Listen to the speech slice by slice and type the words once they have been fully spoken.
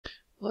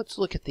Let's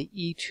look at the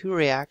E2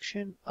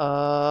 reaction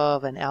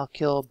of an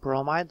alkyl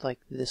bromide like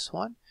this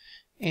one.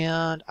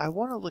 And I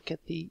want to look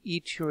at the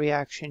E2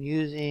 reaction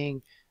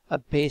using a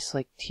base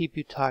like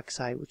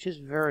t-butoxide, which is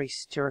very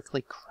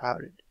sterically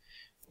crowded.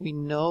 We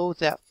know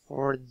that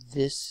for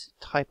this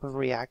type of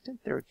reactant,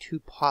 there are two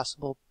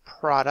possible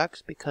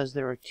products because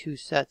there are two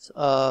sets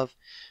of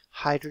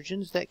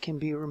hydrogens that can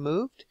be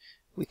removed.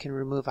 We can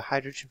remove a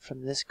hydrogen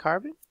from this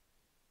carbon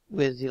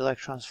with the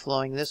electrons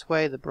flowing this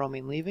way, the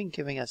bromine leaving,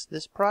 giving us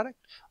this product.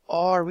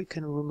 Or we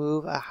can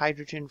remove a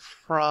hydrogen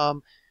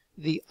from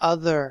the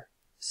other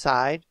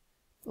side,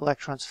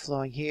 electrons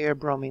flowing here,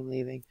 bromine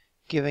leaving,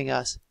 giving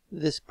us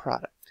this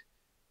product.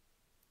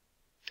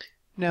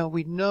 Now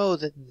we know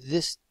that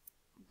this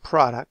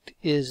product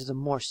is the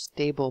more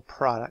stable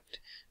product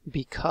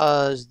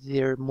because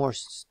there are more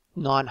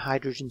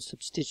non-hydrogen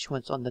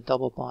substituents on the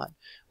double bond.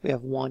 We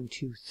have 1,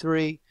 2,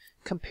 3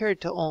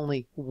 compared to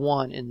only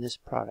 1 in this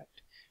product.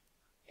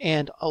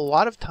 And a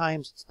lot of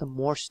times it's the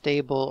more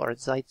stable or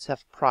Zaitsev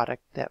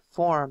product that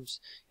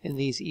forms in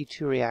these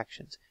E2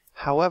 reactions.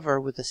 However,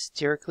 with a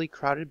sterically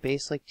crowded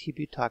base like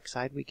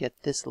t-butoxide, we get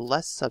this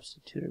less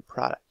substituted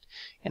product.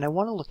 And I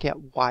want to look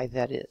at why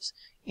that is.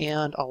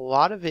 And a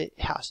lot of it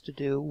has to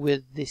do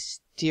with the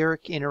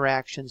steric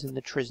interactions in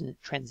the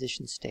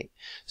transition state.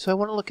 So I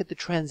want to look at the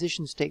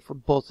transition state for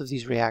both of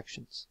these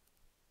reactions.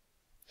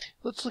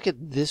 Let's look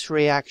at this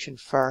reaction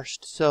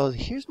first. So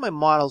here's my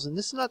models, and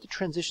this is not the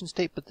transition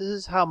state, but this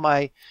is how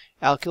my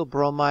alkyl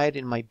bromide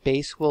and my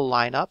base will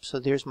line up. So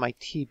there's my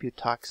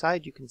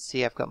t-butoxide. You can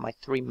see I've got my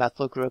 3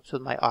 methyl groups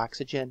with my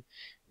oxygen.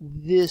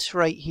 This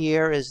right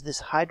here is this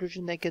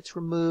hydrogen that gets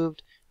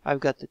removed. I've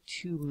got the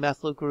 2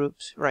 methyl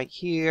groups right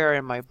here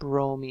and my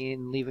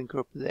bromine leaving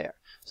group there.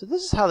 So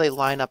this is how they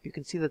line up. You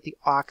can see that the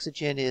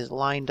oxygen is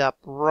lined up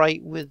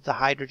right with the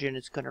hydrogen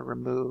it's going to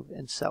remove,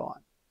 and so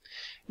on.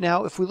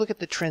 Now, if we look at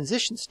the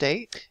transition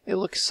state, it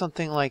looks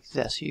something like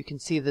this. You can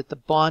see that the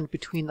bond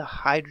between the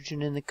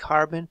hydrogen and the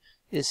carbon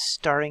is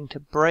starting to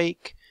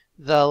break.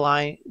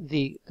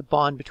 The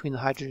bond between the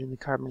hydrogen and the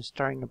carbon is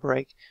starting to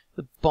break.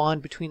 The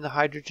bond between the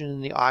hydrogen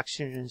and the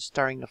oxygen is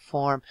starting to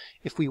form.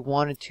 If we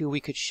wanted to, we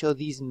could show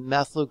these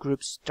methyl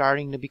groups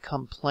starting to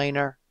become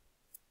planar.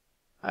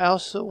 I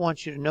also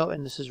want you to note,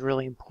 and this is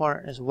really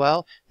important as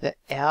well, that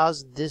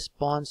as this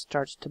bond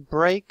starts to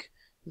break,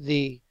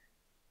 the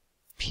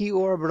p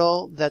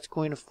orbital that's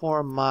going to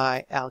form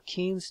my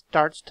alkene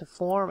starts to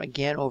form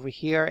again over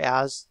here.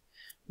 As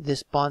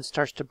this bond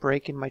starts to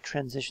break in my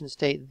transition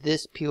state,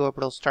 this p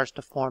orbital starts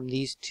to form.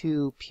 These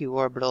 2 p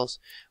orbitals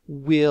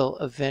will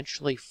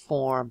eventually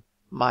form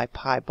my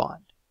pi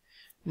bond.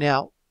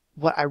 Now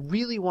what I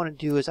really want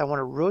to do is I want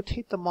to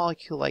rotate the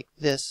molecule like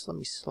this. Let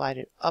me slide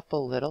it up a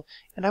little,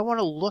 and I want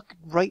to look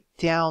right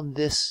down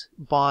this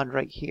bond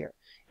right here.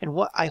 And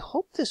what I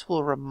hope this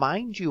will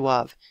remind you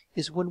of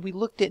is when we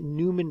looked at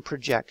Newman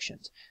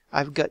projections.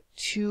 I've got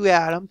 2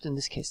 atoms, in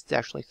this case it's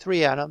actually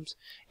 3 atoms,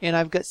 and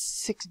I've got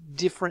 6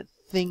 different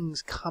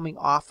things coming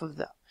off of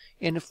them.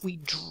 And if we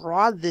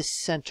draw this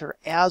center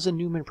as a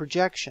Newman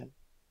projection,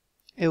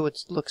 it would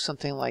look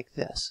something like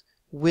this.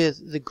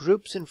 With the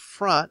groups in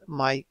front,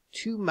 my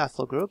 2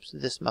 methyl groups,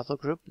 this methyl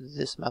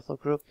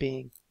group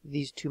being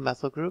these 2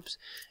 methyl groups,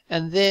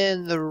 and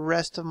then the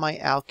rest of my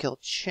alkyl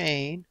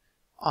chain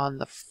on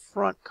the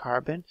front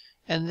carbon,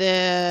 and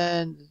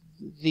then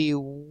the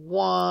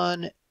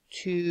 1,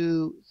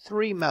 2,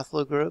 3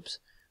 methyl groups,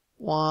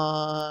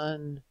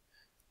 1,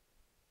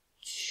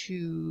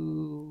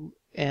 2,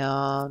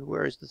 and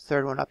where's the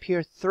third one? Up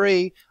here,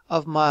 3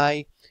 of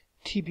my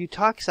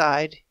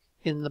t-butoxide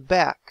in the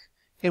back.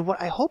 And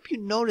what I hope you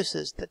notice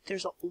is that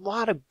there's a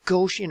lot of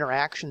gauche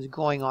interactions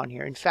going on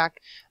here. In fact,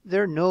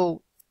 there are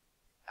no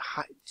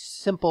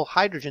simple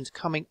hydrogens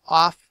coming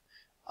off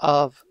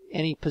of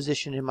any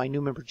position in my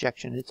Newman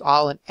projection. It's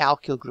all an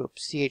alkyl group,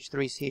 CH3,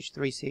 CH3,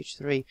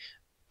 CH3,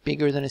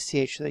 bigger than a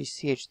CH3,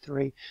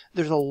 CH3.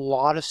 There's a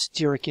lot of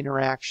steric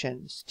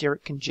interaction,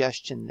 steric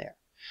congestion there.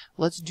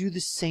 Let's do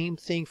the same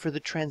thing for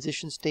the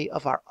transition state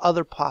of our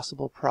other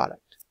possible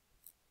product.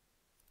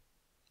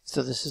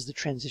 So this is the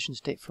transition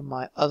state for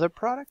my other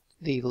product,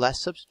 the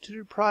less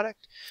substituted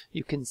product.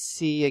 You can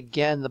see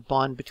again the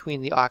bond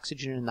between the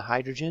oxygen and the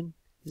hydrogen.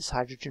 This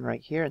hydrogen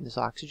right here and this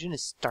oxygen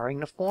is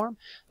starting to form.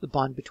 The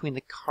bond between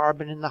the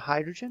carbon and the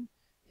hydrogen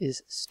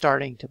is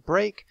starting to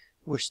break.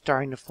 We're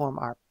starting to form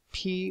our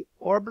p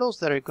orbitals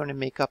that are going to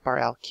make up our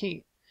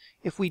alkene.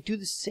 If we do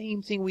the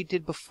same thing we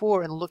did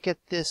before and look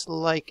at this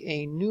like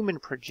a Newman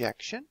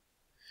projection,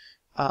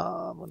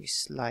 let me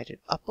slide it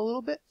up a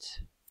little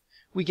bit.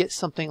 We get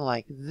something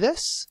like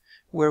this,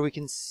 where we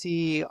can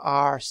see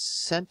our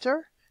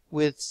center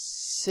with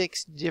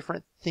 6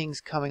 different things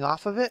coming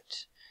off of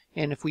it.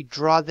 And if we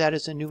draw that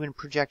as a Newman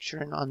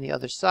projection on the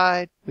other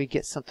side, we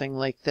get something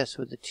like this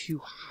with the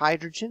 2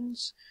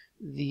 hydrogens,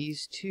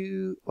 these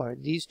two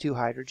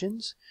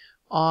hydrogens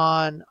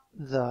on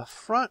the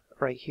front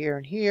right here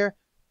and here.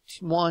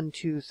 1,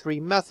 2, 3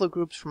 methyl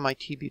groups from my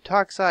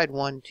t-butoxide,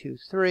 1, 2,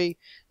 3.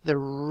 The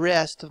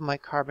rest of my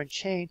carbon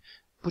chain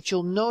what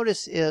you'll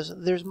notice is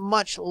there's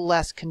much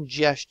less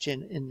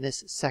congestion in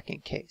this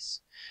second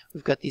case.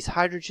 We've got these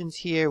hydrogens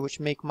here, which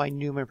make my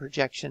Newman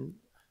projection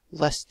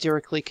less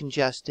sterically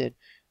congested,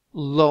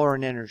 lower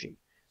in energy.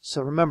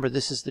 So remember,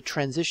 this is the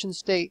transition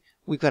state.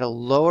 We've got a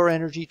lower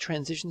energy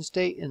transition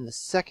state in the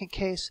second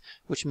case,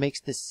 which makes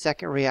this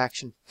second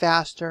reaction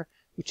faster,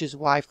 which is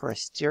why for a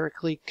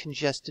sterically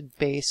congested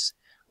base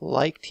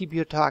like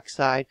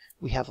t-butoxide,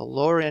 we have a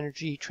lower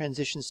energy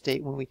transition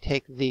state when we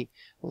take the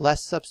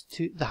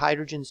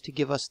hydrogens to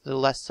give us the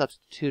less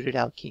substituted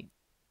alkene.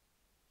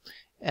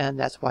 And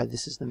that's why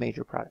this is the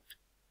major product.